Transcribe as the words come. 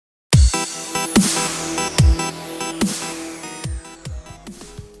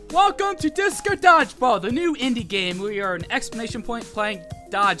Welcome to Disco Dodgeball, the new indie game. We are an exclamation point playing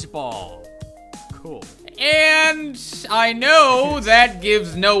dodgeball. Cool. And I know that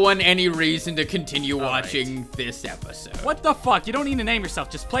gives no one any reason to continue watching this episode. What the fuck? You don't need to name yourself.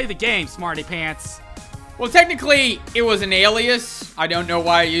 Just play the game, smarty pants. Well, technically, it was an alias. I don't know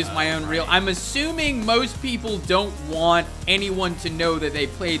why I used my own real. I'm assuming most people don't want anyone to know that they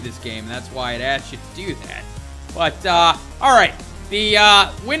played this game. That's why it asked you to do that. But, all right. The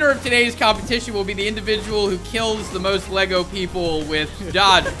winner of today's competition will be the individual who kills the most Lego people with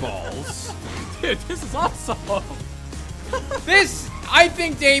dodgeballs. Dude, this is awesome. I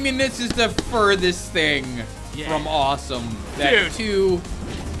think, Damien, this is the furthest thing from awesome that two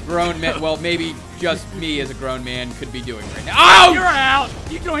grown men, well, maybe just me as a grown man could be doing right now. Oh! You're out.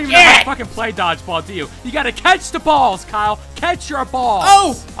 You don't even know how to fucking play dodgeball, do you? You gotta catch the balls, Kyle. Catch your balls.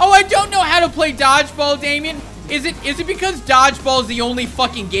 Oh, I don't know how to play dodgeball, Damien. Is it because dodgeball is the only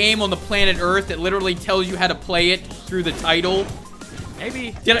fucking game on the planet Earth that literally tells you how to play it through the title?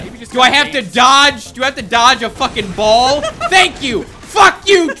 Maybe. Do I have to dodge? Do I have to dodge a fucking ball? Thank you. Fuck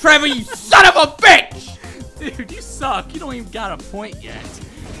you, Trevor, you son of a bitch. Dude, you suck. You don't even got a point yet.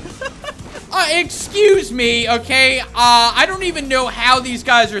 Excuse me, okay? I don't even know how these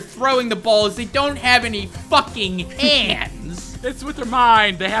guys are throwing the balls. They don't have any fucking hands. It's with their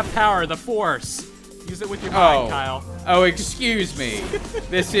mind. They have power, the force. Use it with your mind, Kyle. Oh, excuse me.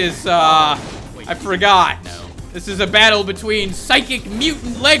 This is, I forgot. No. This is a battle between psychic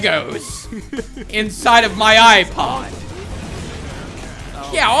mutant Legos inside of my iPod.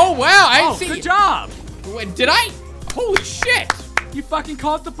 Yeah, oh wow, I didn't see. Good job. Did I? Holy shit. You fucking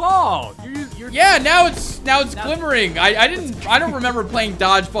caught the ball. Yeah, now it's glimmering. I don't remember playing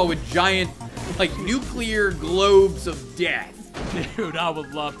dodgeball with giant, like, nuclear globes of death. Dude, I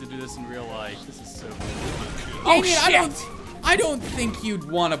would love to do this in real life. This is so cool. Oh shit. I don't think you'd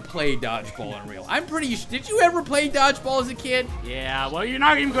want to play dodgeball in real. I'm pretty sure. Did you ever play dodgeball as a kid? Yeah, well, you're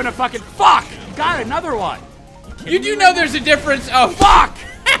not even gonna fucking fuck. You got another one. You do know there's a difference. Oh, fuck.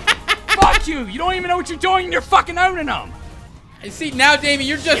 Fuck you. You don't even know what you're doing and you're fucking owning them. See, now, Damien,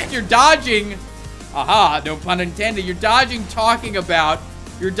 you're dodging. Aha, no pun intended. You're dodging talking about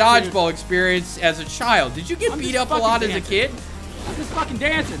your dodgeball experience as a child. Did you get beat up a lot as a kid? I'm just fucking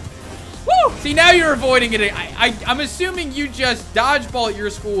dancing. Woo! See, now you're avoiding it. I'm assuming you just dodgeball at your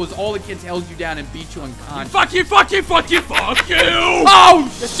school was all the kids held you down and beat you unconscious. Fuck you, fuck you, fuck you, fuck you! Oh,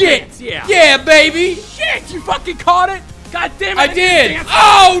 shit! Yeah. Yeah, baby! Shit, you fucking caught it! God damn it! I did!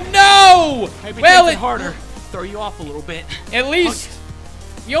 Oh, no! Maybe well, it harder. Throw you off a little bit. At least,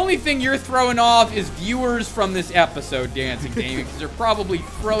 the only thing you're throwing off is viewers from this episode dancing, Damien, because they're probably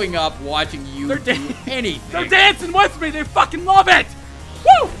throwing up watching you do anything. They're dancing with me! They fucking love it!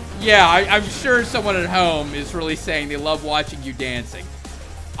 Woo! Yeah, I'm sure someone at home is really saying they love watching you dancing.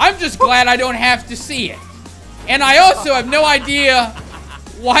 I'm just glad I don't have to see it. And I also have no idea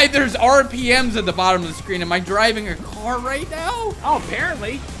why there's RPMs at the bottom of the screen. Am I driving a car right now? Oh,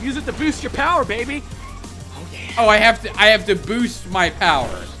 apparently. Use it to boost your power, baby. Oh, yeah. Oh, I have to boost my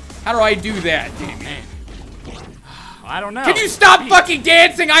power. How do I do that, Damien? I don't know. Can you stop fucking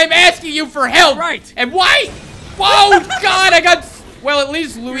dancing? I'm asking you for help. Right. And why? Whoa, God, I got... Well, at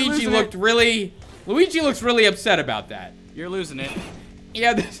least Luigi looks really upset about that. You're losing it.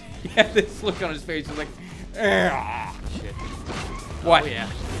 Yeah, this look on his face was like, ugh. Shit. What? Oh, yeah.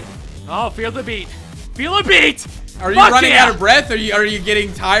 Oh, feel the beat. Feel the beat! Are you running out of breath? Are you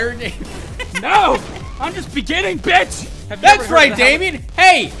getting tired? No! I'm just beginning, bitch! That's right, Damien!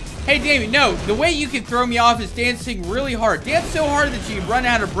 Hey, Damien, no. The way you can throw me off is dancing really hard. Dance so hard that you run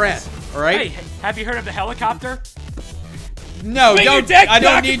out of breath, alright? Hey, have you heard of the helicopter? No, I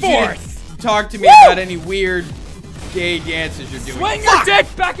don't need you to talk to me about any weird gay dances you're doing. Swing your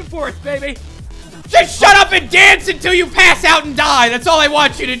dick back and forth, baby! Just shut up and dance until you pass out and die! That's all I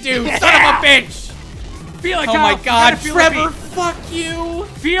want you to do, son of a bitch! Feel it, oh my God, Trevor, fuck you!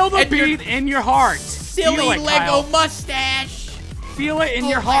 Feel the beat in your heart. Silly Lego mustache! Feel it in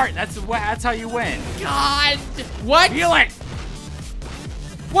your heart. That's how you win. God! What? Feel it!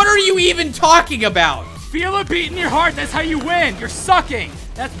 What are you even talking about? Feel a beat in your heart. That's how you win. You're sucking.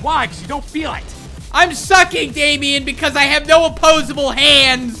 That's why, because you don't feel it. I'm sucking, Damien, because I have no opposable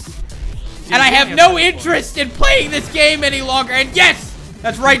hands. Dude, and I have no interest in playing this game any longer. And yes,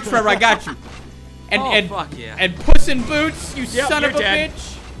 that's right, Trevor, I got you. And fuck yeah. And Puss in Boots, you son of a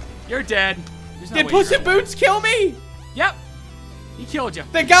bitch. You're dead. Did Puss in Boots kill me? Yep. He killed you.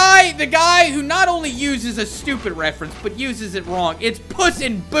 The guy who not only uses a stupid reference, but uses it wrong. It's Puss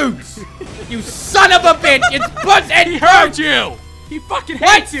in Boots. You son of a bitch. It's Puss in Boots. He heard you. He fucking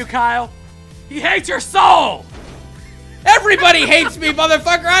hates you, Kyle. He hates your soul. Everybody hates me,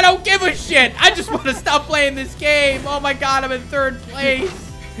 motherfucker. I don't give a shit. I just want to stop playing this game. Oh my god, I'm in 3rd place.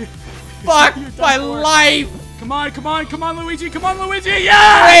 Fuck my life. Come on, come on, come on, Luigi. Come on, Luigi.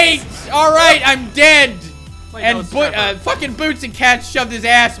 Yes! Great. All right, I'm dead. Wait, And fucking Boots and Cats shoved his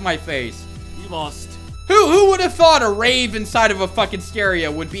ass in my face. You lost. Who would have thought a rave inside of a fucking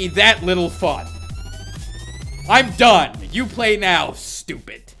stereo would be that little fun? I'm done. You play now,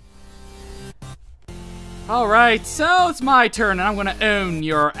 stupid. Alright, so it's my turn, and I'm gonna own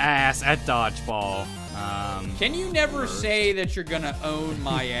your ass at dodgeball. Can you never say that you're gonna own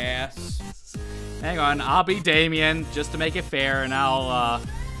my ass? Hang on, I'll be Damien, just to make it fair, and I'll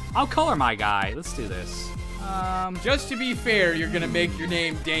color my guy. Let's do this. Just to be fair, you're gonna make your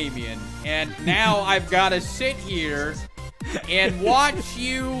name Damien, and now I've gotta sit here and watch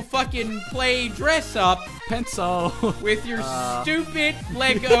you fucking play dress up pencil with your stupid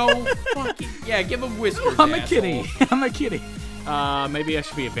Lego fucking... Yeah, give him whiskers, I'm asshole. a kitty. I'm a kitty. Maybe I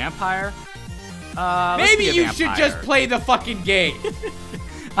should be a vampire? Maybe you should just play the fucking game.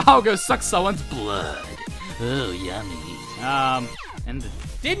 I'll go suck someone's blood. Oh, yummy. And the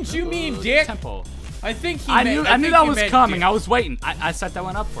Didn't you mean dick? Temple. I think he I meant, knew that was coming. Dick. I was waiting. I set that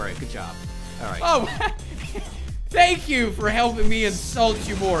one up for it. Good job. All right. Oh, thank you for helping me insult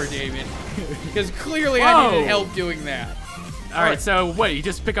you more, David. Because clearly I needed help doing that. All right, so what? You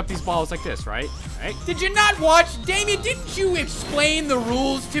just pick up these balls like this, right? Right? Did you not watch, Damien? Didn't you explain the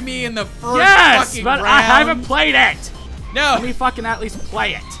rules to me in the first fucking but round? I haven't played it. No, Let me fucking at least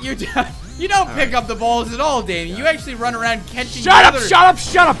play it. You don't pick up the balls at all, Damien. You actually run around catching Shut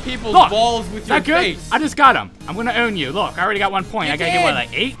up! people's Look, balls with your that good? face. I just got him. I'm gonna own you. Look, I already got 1 point. You I gotta get what, like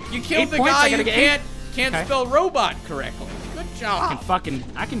 8? You killed 8 the points? guy I gotta who get can't Okay. spell robot correctly. Good job.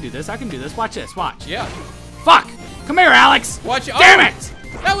 I can do this. I can do this. Watch this. Watch. Yeah. Fuck! Come here, Alex. Watch. Damn it!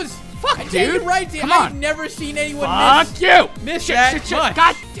 That was dude. Right there. Come on. I've never seen anyone Fuck you! miss Shit, that shit, shit. much.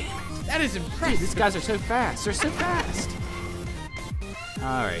 God damn it! That is impressive. Dude, these guys are so fast. They're so fast.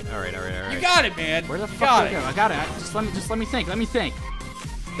 All right. You got it, man. Where the you fuck got did it? I go? I got it. Just let me think. Let me think.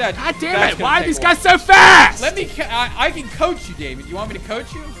 God damn it! Why are these guys so fast? Let me. I can coach you, David. You want me to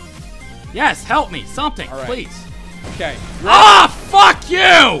coach you? Yes, help me. Something, All right. please. Okay. Ah, fuck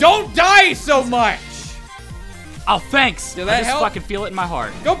you! Don't die so much. Oh, thanks. Did that I just help? fucking feel it in my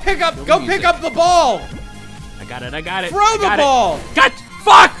heart. Go pick up the ball. I got it. Throw the ball. God,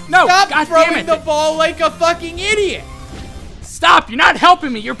 fuck! No! Stop God throwing damn it! the ball like a fucking idiot. Stop! You're not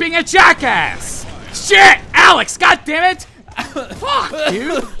helping me. You're being a jackass. Shit, Alex! God damn it! Fuck,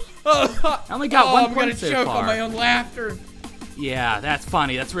 dude. I only got 1 I'm point gonna so choke far. on my own laughter. Yeah, that's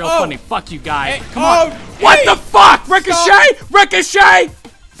funny. That's real funny. Fuck you guys. Hey, Come on. hey, What the fuck? Ricochet! Ricochet!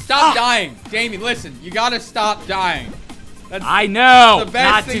 Stop dying, Damien. Listen, you gotta stop dying. That's I know. the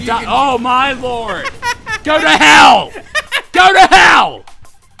best Not thing to you die. can Oh my lord! Go to hell! Go to hell!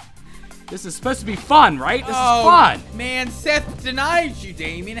 This is supposed to be fun, right? This is fun. Man, Seth denies you,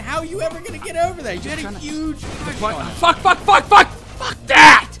 Damien. How are you ever gonna get over that? You had a huge crush on him. Fuck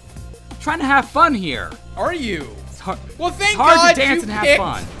that! I'm trying to have fun here. Are you? It's hard. Well, thank hard God to dance you and have picked,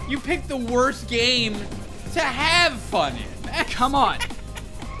 fun. You picked the worst game to have fun in. Come on.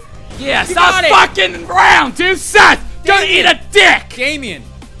 Yeah, You stop got it. fucking around, dude. Seth, don't eat a dick. Damien,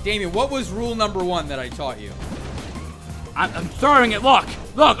 what was rule number 1 that I taught you? I'm throwing it. Look.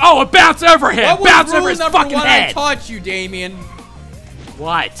 Oh, it bounced over him. What was Bounce rule over his number fucking 1 head. I taught you, Damien?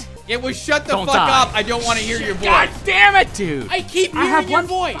 What? It was shut the Don't fuck die. up. I don't want to hear your voice. God damn it, dude. I keep I hearing have your one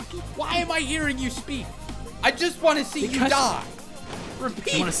voice. fucking- Why am I hearing you speak? I just want to see you Because- die.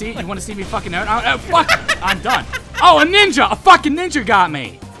 Repeat. You want to see me fucking out? Oh, fuck. I'm done. Oh, a ninja. A fucking ninja got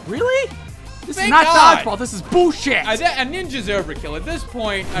me. Really? This Thank is not God. dodgeball. This is bullshit. A ninja's overkill. At this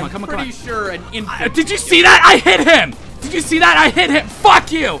point, I'm pretty sure an infant. Did you see that? I hit him. Did you see that? I hit him.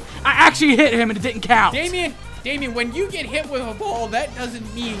 Fuck you. I actually hit him and it didn't count. Damien, when you get hit with a ball, that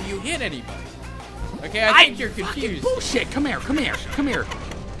doesn't mean you hit anybody. Okay, I think you're confused. Bullshit. Come here.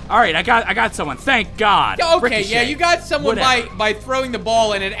 All right, I got someone. Thank God. Okay, Ricochet. yeah, you got someone Whatever. by throwing the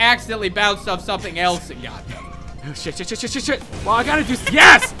ball and it accidentally bounced off something else and got you. Oh, shit. Well, I gotta do.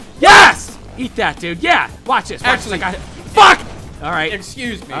 Yes. Eat that, dude. Yeah. Watch this. Actually- I got it. Fuck. All right.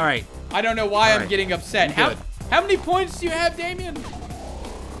 Excuse me. All right. I don't know why All I'm right. getting upset. I'm good. How many points do you have, Damien?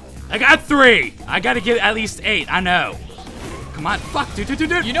 I got 3. I gotta get at least 8. I know. Come on. Fuck, dude.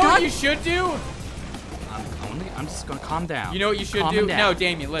 You know what you should do? I'm just gonna calm down. You know what you should Calm do? down. No,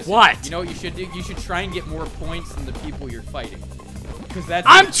 Damien, listen. What? You know what you should do? You should try and get more points than the people you're fighting. Because that's.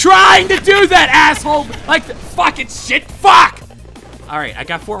 I'm trying to do that, asshole! Like the fucking shit. Fuck! Alright, I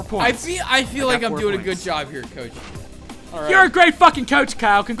got 4 points. I feel like I'm got 4 doing a good points. job here, Coach. All right. You're a great fucking coach,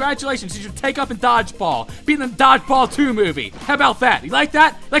 Kyle. Congratulations. You should take up in Dodgeball. Be in the Dodgeball 2 movie. How about that? You like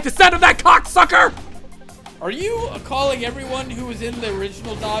that? You like the sound of that cocksucker? Are you calling everyone who was in the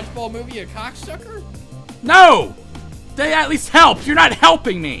original Dodgeball movie a cocksucker? No! They at least helped. You're not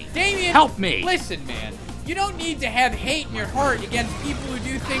helping me. Damien, help me. Listen, man. You don't need to have hate in your heart against people who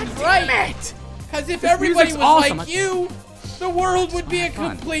do things right. Because if everybody was awesome. like you, the world would be a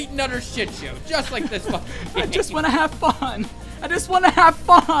complete and utter shit show. Just like this fucking game. I just want to have fun. I just want to have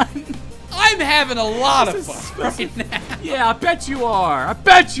fun. I'm having a lot of fun right now. Yeah, I bet you are. I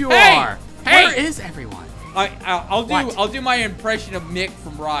bet you are. Hey! Where is everyone? I'll do my impression of Mick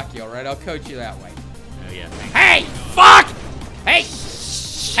from Rocky, alright? I'll coach you that way. Oh yeah, thanks. Hey! Fuck! Hey!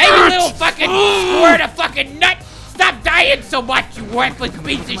 Hey, you little fucking squirt of fucking nut! Stop dying so much, you worthless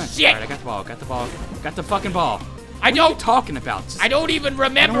piece of shit! Alright, I got the ball, got the ball. Got the fucking ball. What are you talking about? I don't even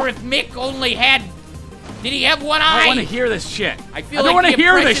remember if Mick only had... Did he have one eye? I don't want to hear this shit. I feel like the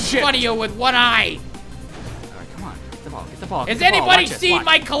impression's funnier with one eye. Alright, come on. Get the ball, get the ball. Has anybody seen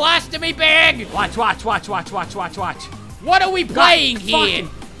my colostomy bag? Watch. What are we playing here?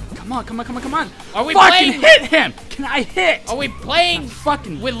 Come on. Are we fucking playing? hit him! Can I hit? Are we playing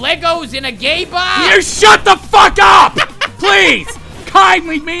with Legos in a gay bar? You shut the fuck up! Please!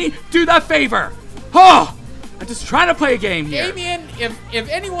 Kindly me do that favor. Oh! I'm just trying to play a game here. Damien, if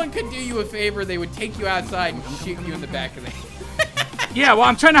anyone could do you a favor, they would take you outside and shoot you in the back of the head. Yeah, well,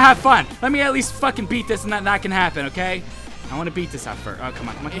 I'm trying to have fun. Let me at least fucking beat this and that can happen, okay? I want to beat this out first. Oh, come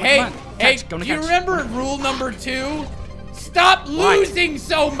on. Hey, catch, do you remember rule number 2? Stop losing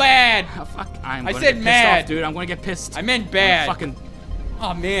so mad! Oh, fuck. I said mad. Off, dude. I'm gonna get pissed. I meant bad. Fucking.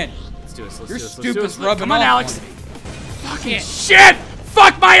 Oh, man. Let's do this. Your stupid's rubbing Come on, off Alex. on me. Fucking shit!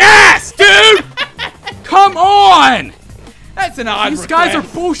 Fuck my ass, dude! Come on! That's an odd These guys are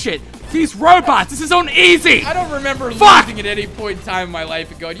bullshit. These robots. This is on easy. I don't remember losing at any point in time in my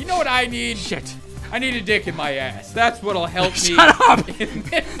life and going, you know what I need? Shit. I need a dick in my ass. That's what'll help me. Shut up!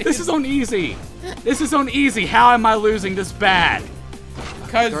 This is on easy. This is on easy. How am I losing this bad?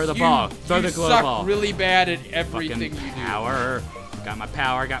 Because throw the ball. Throw the glow suck ball. really bad at everything fucking you do. Power. Got my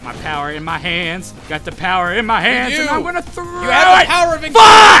power in my hands. Got the power in my hands, and I'm gonna throw it. You have the power of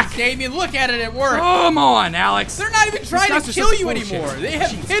Fuck! Damien, look at it at work. Come on, Alex. They're not even trying to kill you anymore. They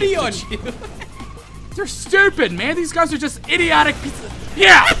have pity on you. They're stupid, man. These guys are just idiotic pieces of...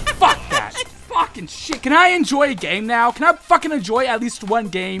 Yeah, fuck that. Fucking shit. Can I enjoy a game now? Can I fucking enjoy at least one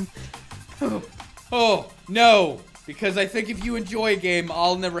game? Oh, no. Because I think if you enjoy a game,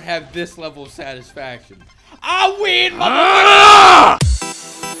 I'll never have this level of satisfaction. I win, motherfucker!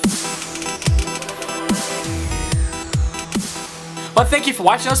 Well, thank you for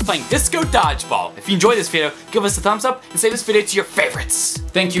watching us playing Disco Dodgeball. If you enjoyed this video, give us a thumbs up and save this video to your favorites.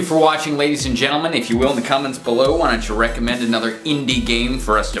 Thank you for watching, ladies and gentlemen. If you will, in the comments below, why don't you recommend another indie game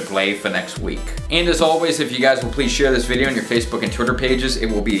for us to play for next week? And as always, if you guys will please share this video on your Facebook and Twitter pages, it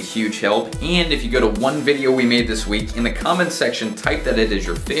will be a huge help. And if you go to one video we made this week, in the comments section, type that it is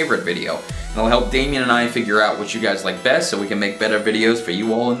your favorite video. And it'll help Damien and I figure out what you guys like best so we can make better videos for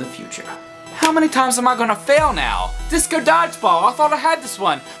you all in the future. How many times am I gonna fail now? Disco Dodgeball, I thought I had this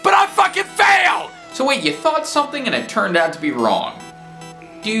one, but I fucking failed! So wait, you thought something and it turned out to be wrong.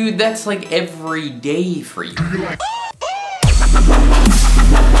 Dude, that's like every day for you.